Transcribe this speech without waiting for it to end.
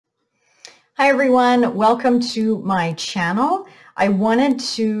Hi everyone, welcome to my channel. I wanted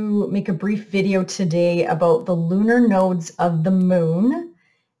to make a brief video today about the lunar nodes of the moon,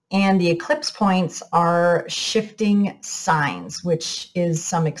 and the eclipse points are shifting signs, which is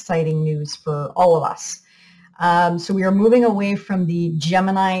some exciting news for all of us. So we are moving away from the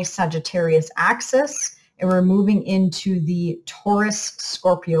Gemini Sagittarius axis and we're moving into the Taurus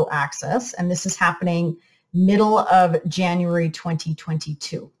Scorpio axis, and this is happening middle of January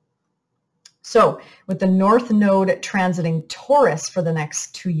 2022. So with the North Node transiting Taurus for the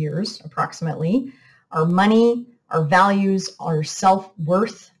next 2 years, approximately, our money, our values, our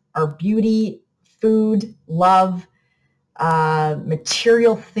self-worth, our beauty, food, love,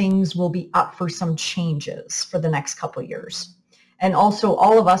 material things will be up for some changes for the next couple years. And also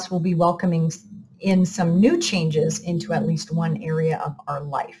all of us will be welcoming in some new changes into at least one area of our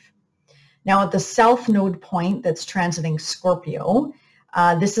life. Now at the South Node point that's transiting Scorpio,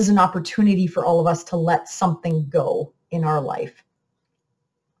 this is an opportunity for all of us to let something go in our life.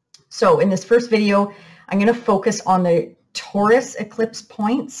 So in this first video, I'm going to focus on the Taurus eclipse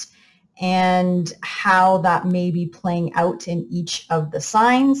points and how that may be playing out in each of the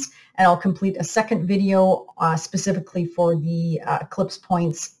signs. And I'll complete a second video specifically for the eclipse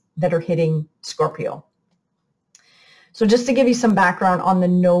points that are hitting Scorpio. So just to give you some background on the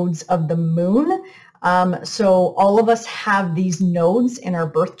nodes of the moon, so all of us have these nodes in our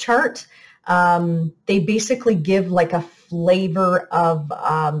birth chart. They basically give like a flavor of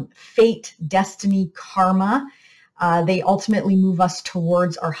fate, destiny, karma. They ultimately move us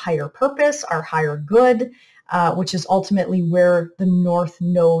towards our higher purpose, our higher good, which is ultimately where the North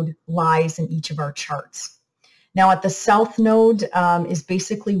Node lies in each of our charts. Now at the South Node is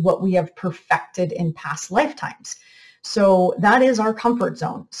basically what we have perfected in past lifetimes. So that is our comfort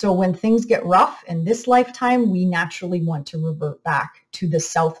zone. So when things get rough in this lifetime, we naturally want to revert back to the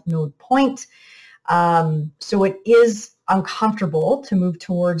South Node point. So it is uncomfortable to move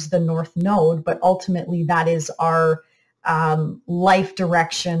towards the North Node, but ultimately that is our life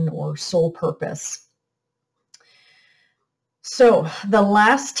direction or soul purpose. So the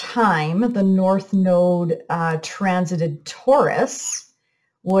last time the North Node transited Taurus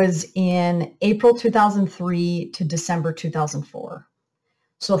was in April 2003 to December 2004.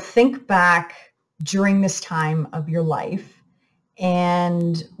 So think back during this time of your life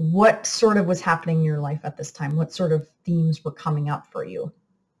and what sort of was happening in your life at this time. What sort of themes were coming up for you?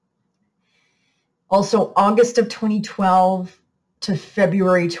 Also, August of 2012 to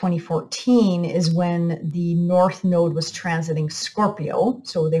February 2014 is when the North Node was transiting Scorpio,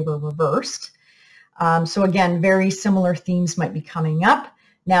 so they were reversed. So again, very similar themes might be coming up.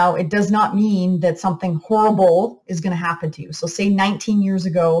 Now, it does not mean that something horrible is going to happen to you. So say 19 years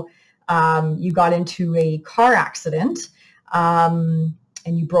ago, you got into a car accident and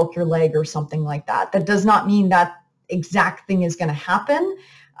you broke your leg or something like that. That does not mean that exact thing is going to happen.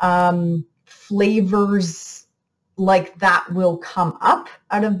 Flavors like that will come up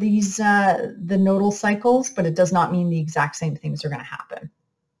out of these, the nodal cycles, but it does not mean the exact same things are going to happen.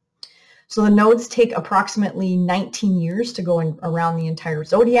 So the nodes take approximately 19 years to go around the entire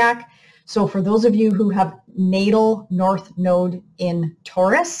zodiac. So for those of you who have natal North Node in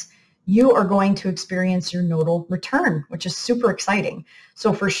Taurus, you are going to experience your nodal return, which is super exciting.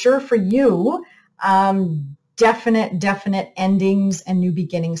 So for sure for you, definite endings and new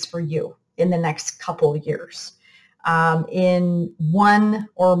beginnings for you in the next couple of years in one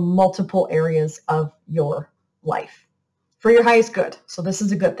or multiple areas of your life. For your highest good. So this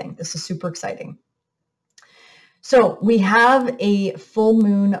is a good thing. This is super exciting. So we have a full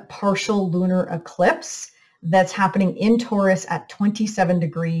moon partial lunar eclipse that's happening in Taurus at 27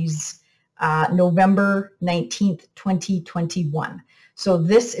 degrees, November 19th, 2021. So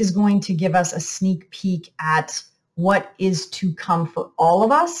this is going to give us a sneak peek at what is to come for all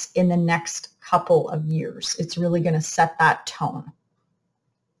of us in the next couple of years. It's really going to set that tone.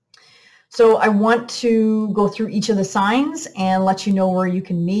 So I want to go through each of the signs and let you know where you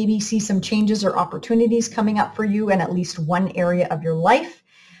can maybe see some changes or opportunities coming up for you in at least one area of your life.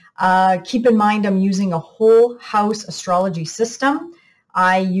 Keep in mind, I'm using a whole house astrology system.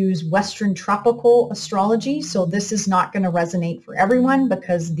 I use Western tropical astrology, so this is not going to resonate for everyone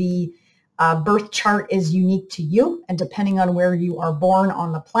because the birth chart is unique to you, and depending on where you are born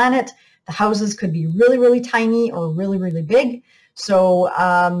on the planet, the houses could be really, really tiny or really, really big.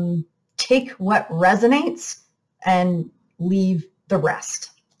 So take what resonates and leave the rest.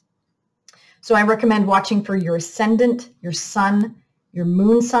 So I recommend watching for your ascendant, your sun, your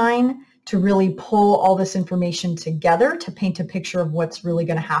moon sign to really pull all this information together to paint a picture of what's really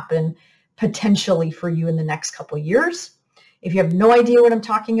going to happen potentially for you in the next couple of years. If you have no idea what I'm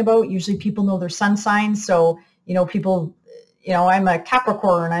talking about, usually people know their sun signs. So, people, I'm a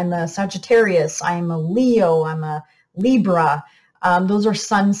Capricorn, I'm a Sagittarius, I'm a Leo, I'm a Libra. Those are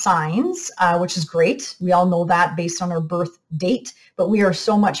sun signs, which is great. We all know that based on our birth date, but we are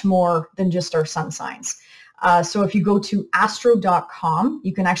so much more than just our sun signs. So if you go to astro.com,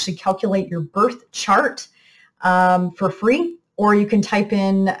 you can actually calculate your birth chart for free, or you can type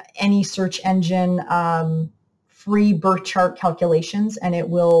in any search engine free birth chart calculations, and it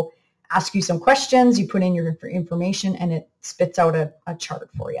will ask you some questions. You put in your information and it spits out a chart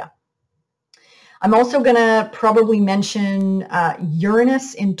for you. I'm also going to probably mention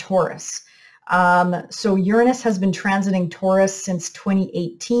Uranus in Taurus. So Uranus has been transiting Taurus since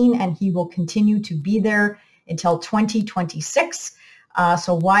 2018, and he will continue to be there until 2026.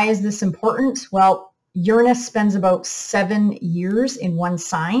 So why is this important? Well, Uranus spends about 7 years in one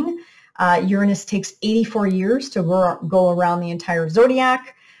sign. Uranus takes 84 years to go around the entire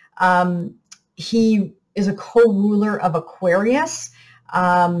zodiac. He is a co-ruler of Aquarius.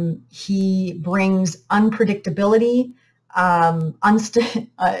 He brings unpredictability,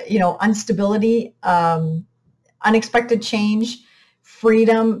 instability, unexpected change,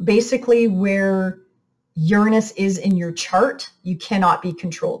 freedom. Basically, where Uranus is in your chart, you cannot be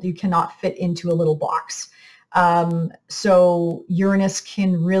controlled. You cannot fit into a little box. So Uranus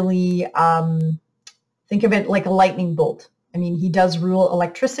can really think of it like a lightning bolt. I mean, he does rule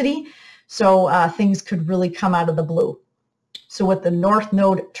electricity, so things could really come out of the blue. So with the North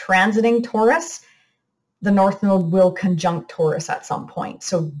Node transiting Taurus, the North Node will conjunct Taurus at some point.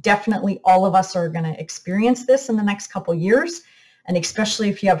 So definitely all of us are going to experience this in the next couple years. And especially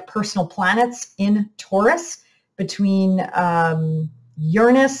if you have personal planets in Taurus, between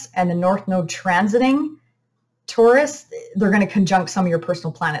Uranus and the North Node transiting Taurus, they're going to conjunct some of your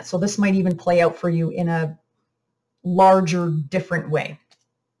personal planets. So this might even play out for you in a larger, different way.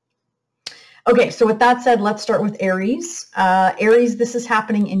 Okay, so with that said, let's start with Aries. Aries, this is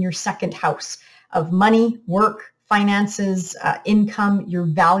happening in your second house of money, work, finances, income, your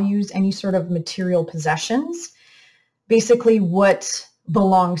values, any sort of material possessions, basically what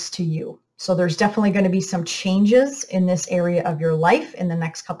belongs to you. So there's definitely going to be some changes in this area of your life in the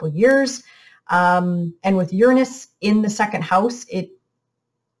next couple of years. And with Uranus in the second house, it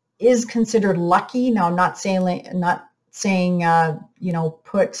is considered lucky. Now, I'm not saying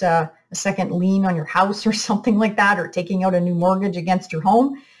put a second lien on your house or something like that, or taking out a new mortgage against your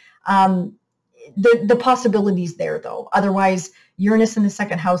home. The possibilities there, though. Otherwise, Uranus in the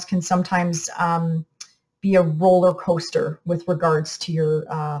second house can sometimes be a roller coaster with regards to your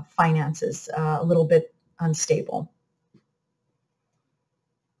finances, a little bit unstable.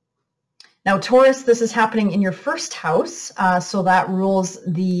 Now, Taurus, this is happening in your first house, so that rules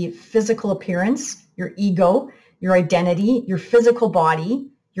the physical appearance, your ego, your identity, your physical body,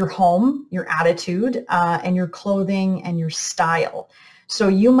 your home, your attitude, and your clothing and your style. So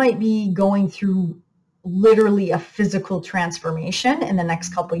you might be going through literally a physical transformation in the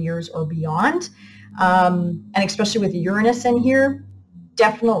next couple of years or beyond. And especially with Uranus in here,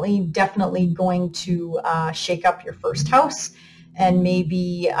 definitely going to shake up your first house and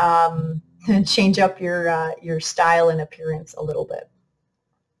maybe change up your style and appearance a little bit.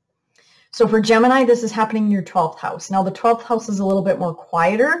 So for Gemini, this is happening in your 12th house. Now the 12th house is a little bit more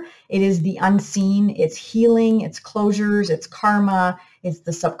quieter. It is the unseen, it's healing, it's closures, it's karma, it's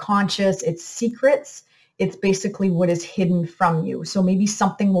the subconscious, it's secrets. It's basically what is hidden from you. So maybe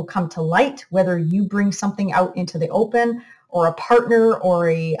something will come to light, whether you bring something out into the open, or a partner, or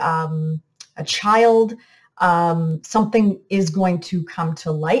a child. Something is going to come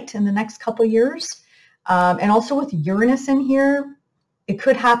to light in the next couple of years. And also with Uranus in here, it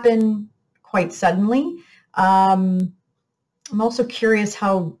could happen quite suddenly. I'm also curious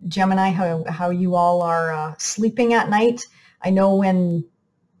how Gemini, how you all are sleeping at night. I know when,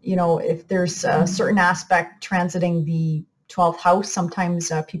 if there's a certain aspect transiting the 12th house, sometimes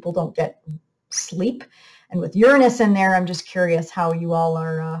people don't get sleep. And with Uranus in there, I'm just curious how you all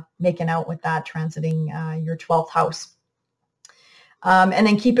are making out with that transiting your 12th house. And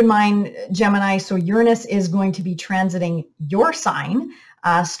then keep in mind, Gemini, so Uranus is going to be transiting your sign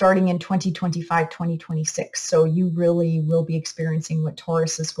starting in 2025, 2026. So you really will be experiencing what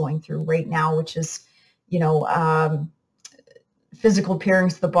Taurus is going through right now, which is, physical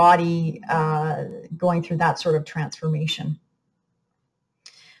appearance, the body, going through that sort of transformation.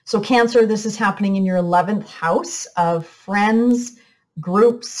 So Cancer, this is happening in your 11th house of friends,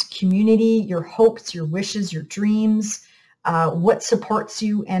 groups, community, your hopes, your wishes, your dreams, what supports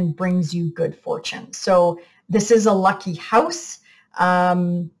you and brings you good fortune. So this is a lucky house.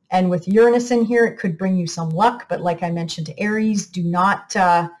 And And with Uranus in here, it could bring you some luck. But like I mentioned to Aries,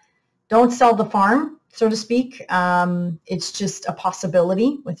 don't sell the farm, so to speak. It's just a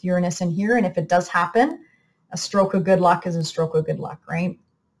possibility with Uranus in here. And if it does happen, a stroke of good luck is a stroke of good luck, right?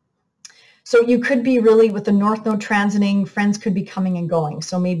 So you could be really, with the North Node transiting, friends could be coming and going.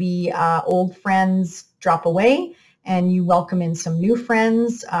 So maybe old friends drop away and you welcome in some new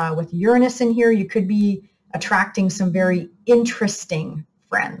friends. With Uranus in here, you could be attracting some very interesting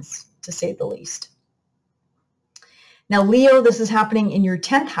friends, to say the least. Now, Leo, this is happening in your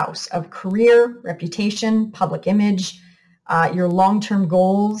 10th house of career, reputation, public image, your long-term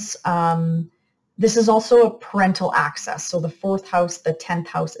goals. This is also a parental access. So the 4th house, the 10th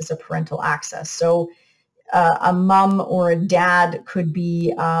house is a parental access. So a mom or a dad could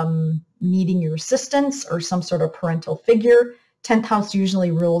be needing your assistance or some sort of parental figure. 10th house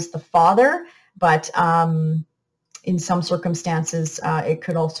usually rules the father, but in some circumstances, it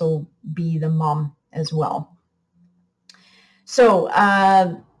could also be the mom as well. So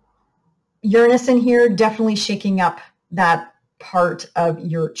Uranus in here, definitely shaking up that part of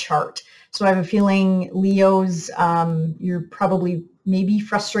your chart. So I have a feeling, Leos, you're probably maybe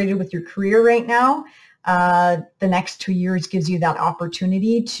frustrated with your career right now. The next 2 years gives you that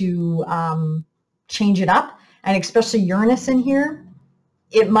opportunity to change it up. And especially Uranus in here,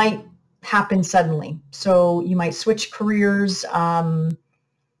 it might happen suddenly. So you might switch careers,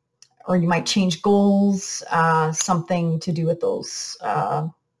 or you might change goals, something to do with those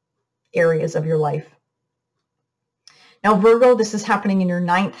areas of your life. Now, Virgo, this is happening in your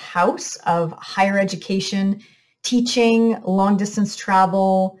 9th house of higher education, teaching, long distance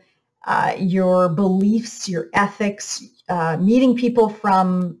travel, your beliefs, your ethics, meeting people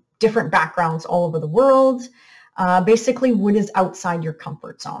from different backgrounds all over the world, basically what is outside your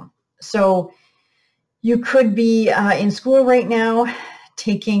comfort zone. So you could be in school right now,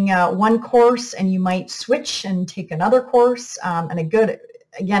 taking one course, and you might switch and take another course. And again,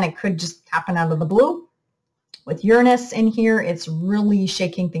 it could just happen out of the blue. With Uranus in here, it's really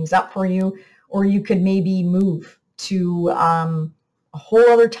shaking things up for you. Or you could maybe move to a whole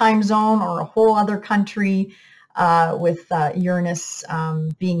other time zone or a whole other country with Uranus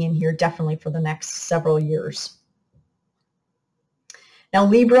being in here definitely for the next several years. Now,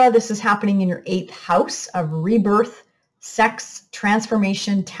 Libra, this is happening in your 8th house of rebirth, sex,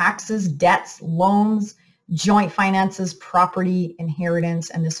 transformation, taxes, debts, loans, joint finances, property, inheritance,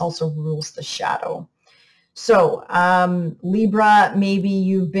 and this also rules the shadow. So Libra, maybe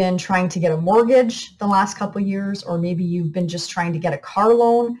you've been trying to get a mortgage the last couple of years, or maybe you've been just trying to get a car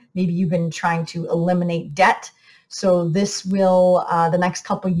loan. Maybe you've been trying to eliminate debt. So this will, the next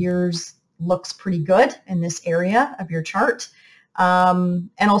couple of years looks pretty good in this area of your chart. And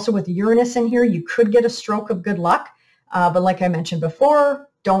also with Uranus in here, you could get a stroke of good luck. But like I mentioned before,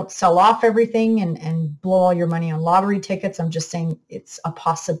 don't sell off everything and blow all your money on lottery tickets. I'm just saying it's a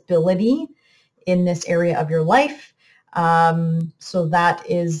possibility in this area of your life. So that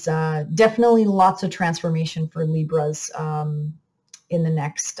is definitely lots of transformation for Libras in the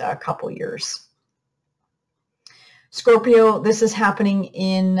next couple years. Scorpio, this is happening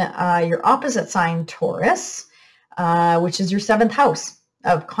in your opposite sign, Taurus, which is your 7th house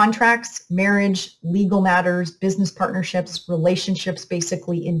of contracts, marriage, legal matters, business partnerships, relationships,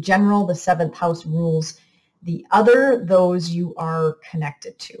 basically in general. The 7th house rules the other, those you are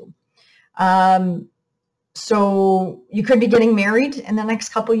connected to. So you could be getting married in the next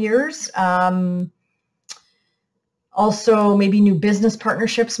couple years. Also, maybe new business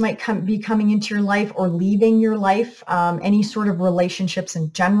partnerships might be coming into your life or leaving your life, any sort of relationships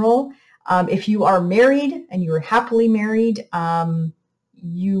in general. If you are married and you are happily married,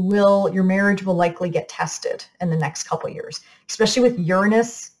 your marriage will likely get tested in the next couple years, especially with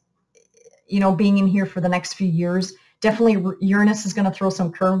Uranus, being in here for the next few years. Definitely Uranus is going to throw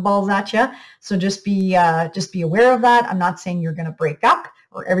some curveballs at you. So just be aware of that. I'm not saying you're going to break up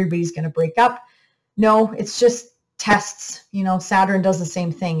or everybody's going to break up. No, it's just tests. Saturn does the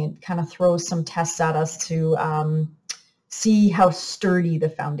same thing. It kind of throws some tests at us to see how sturdy the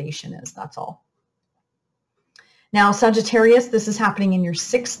foundation is. That's all. Now, Sagittarius, this is happening in your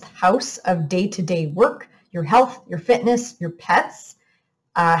 6th house of day-to-day work, your health, your fitness, your pets,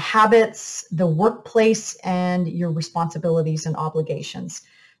 habits, the workplace, and your responsibilities and obligations.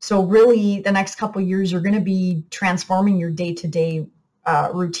 So really, the next couple of years, you're going to be transforming your day-to-day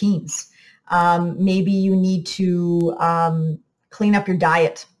routines. Maybe you need to clean up your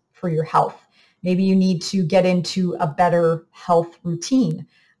diet for your health. Maybe you need to get into a better health routine.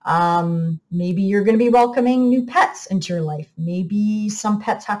 Maybe you're going to be welcoming new pets into your life. Maybe some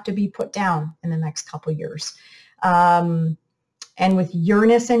pets have to be put down in the next couple of years. And with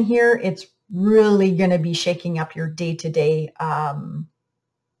Uranus in here, it's really going to be shaking up your day-to-day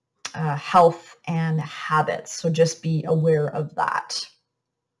health and habits. So just be aware of that.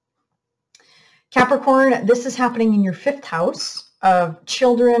 Capricorn, this is happening in your 5th house of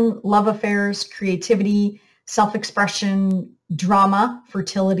children, love affairs, creativity, self-expression, drama,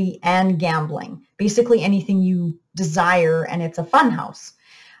 fertility, and gambling. Basically anything you desire, and it's a fun house.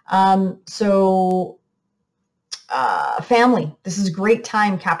 Family, this is a great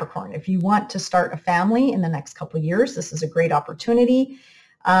time, Capricorn. If you want to start a family in the next couple of years, this is a great opportunity.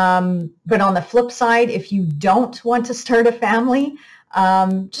 But on the flip side, if you don't want to start a family,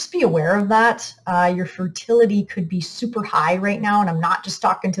 just be aware of that. Your fertility could be super high right now, and I'm not just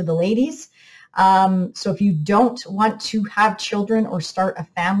talking to the ladies. So if you don't want to have children or start a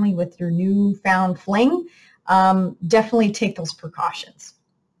family with your newfound fling, definitely take those precautions.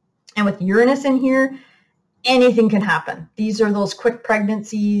 And with Uranus in here, anything can happen. These are those quick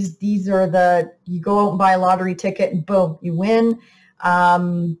pregnancies. These are you go out and buy a lottery ticket and boom, you win.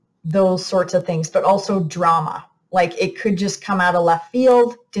 Those sorts of things, but also drama. Like it could just come out of left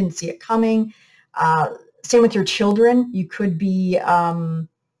field, didn't see it coming. Same with your children. You could be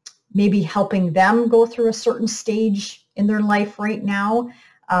maybe helping them go through a certain stage in their life right now,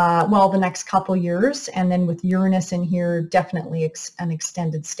 the next couple years. And then with Uranus in here, definitely an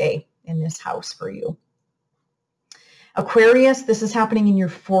extended stay in this house for you. Aquarius, this is happening in your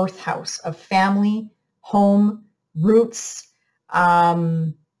 4th house of family, home, roots,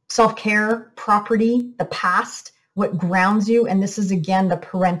 self-care, property, the past, what grounds you. And this is, again, the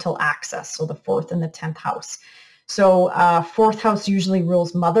parental access, so the 4th and the 10th house. So 4th house usually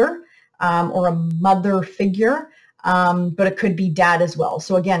rules mother or a mother figure, but it could be dad as well.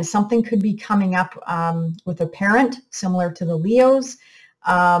 So again, something could be coming up with a parent, similar to the Leos,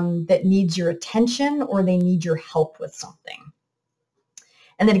 that needs your attention or they need your help with something.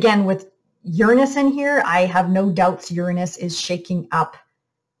 And then again, with Uranus in here, I have no doubts Uranus is shaking up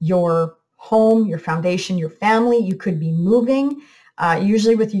your home, your foundation, your family. You could be moving.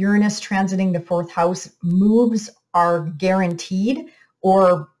 Usually with Uranus transiting the 4th house, moves are guaranteed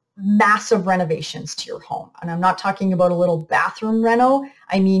or massive renovations to your home. And I'm not talking about a little bathroom reno.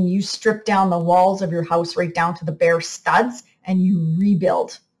 I mean, you strip down the walls of your house right down to the bare studs and you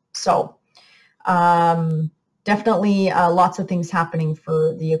rebuild. So definitely lots of things happening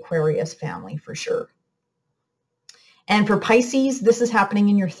for the Aquarius family for sure. And for Pisces, this is happening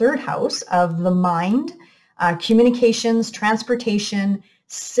in your 3rd house of the mind, communications, transportation,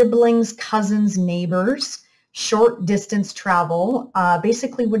 siblings, cousins, neighbors, short distance travel,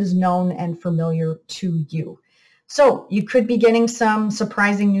 basically what is known and familiar to you. So you could be getting some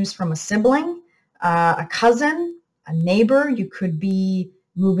surprising news from a sibling, a cousin, a neighbor. You could be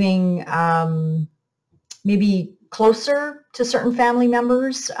moving maybe closer to certain family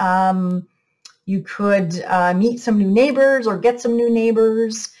members. You could meet some new neighbors or get some new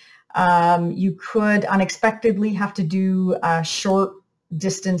neighbors. You could unexpectedly have to do short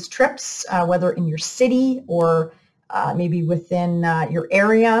distance trips, whether in your city or maybe within your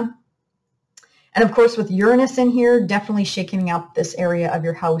area. And of course, with Uranus in here, definitely shaking up this area of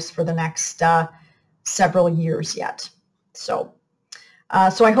your house for the next several years yet. So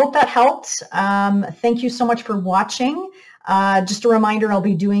I hope that helped. Thank you so much for watching. Just a reminder, I'll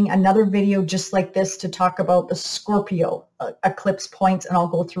be doing another video just like this to talk about the Scorpio eclipse points, and I'll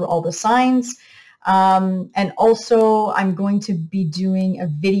go through all the signs. And also, I'm going to be doing a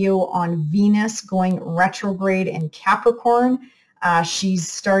video on Venus going retrograde in Capricorn. She's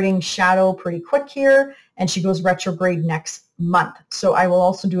starting shadow pretty quick here, and she goes retrograde next month. So I will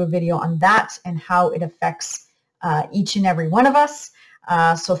also do a video on that and how it affects each and every one of us.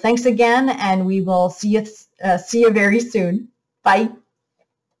 So thanks again, and we will see you very soon. Bye.